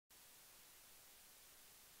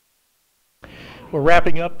We're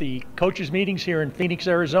wrapping up the coaches meetings here in Phoenix,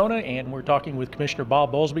 Arizona, and we're talking with Commissioner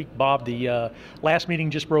Bob Bowlsby. Bob, the last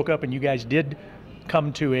meeting just broke up and you guys did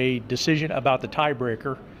come to a decision about the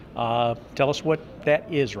tiebreaker. Tell us what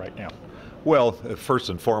that is right now. Well, first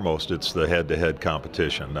and foremost, it's the head-to-head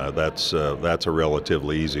competition. That's a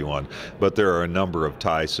relatively easy one. But there are a number of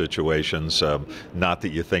tie situations, not that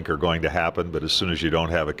you think are going to happen, but as soon as you don't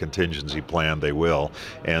have a contingency plan, they will.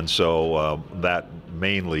 And so that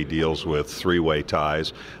mainly deals with three-way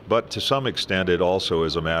ties. But to some extent, it also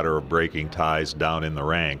is a matter of breaking ties down in the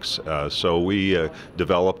ranks. So we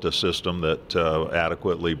developed a system that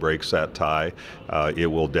adequately breaks that tie. It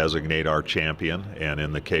will designate our champion, and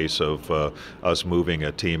in the case of us moving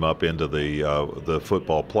a team up into the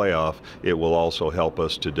football playoff, it will also help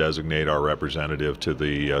us to designate our representative to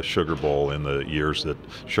the Sugar Bowl in the years that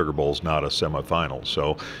Sugar Bowl is not a semifinal.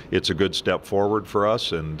 So it's a good step forward for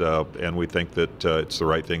us, and we think that it's the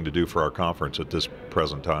right thing to do for our conference at this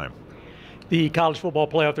present time. The college football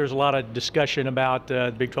playoff, there's a lot of discussion about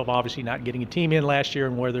the Big 12 obviously not getting a team in last year,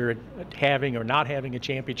 and whether having or not having a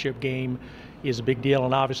championship game is a big deal,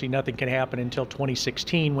 and obviously nothing can happen until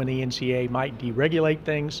 2016 when the NCAA might deregulate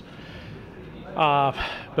things.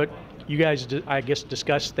 But you guys, I guess,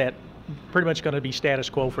 discussed that pretty much going to be status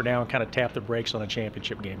quo for now and kind of tap the brakes on a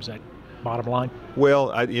championship game. Is that bottom line?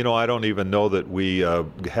 Well, I don't even know that we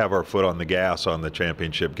have our foot on the gas on the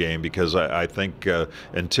championship game, because I think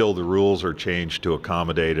until the rules are changed to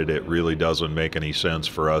accommodate it, it really doesn't make any sense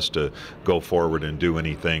for us to go forward and do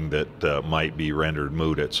anything that might be rendered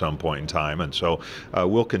moot at some point in time. And so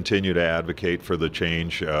we'll continue to advocate for the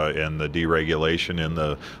change and the deregulation in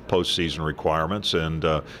the postseason requirements. And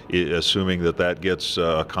assuming that gets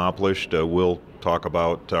accomplished, we'll talk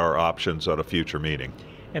about our options at a future meeting.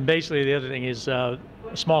 And basically the other thing is a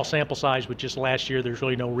small sample size with just last year. There's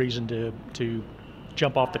really no reason to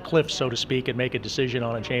jump off the cliff, so to speak, and make a decision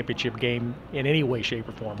on a championship game in any way, shape,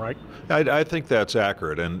 or form, right? I think that's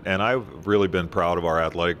accurate, and I've really been proud of our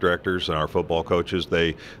athletic directors and our football coaches.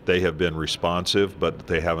 They have been responsive, but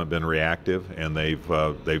they haven't been reactive, and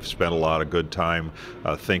they've spent a lot of good time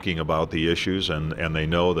thinking about the issues, and they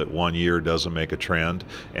know that 1 year doesn't make a trend.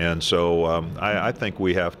 And so I think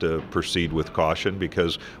we have to proceed with caution,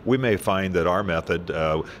 because we may find that our method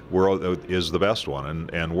is the best one,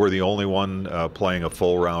 and we're the only one playing a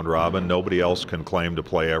full round robin. Nobody else can claim to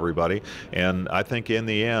play everybody, and I think in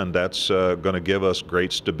the end that's going to give us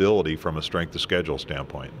great stability from a strength of schedule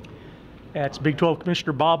standpoint. That's Big 12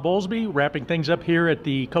 Commissioner Bob Bowlsby wrapping things up here at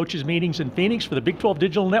the coaches meetings in Phoenix for the Big 12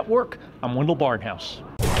 Digital Network. I'm Wendell Barnhouse.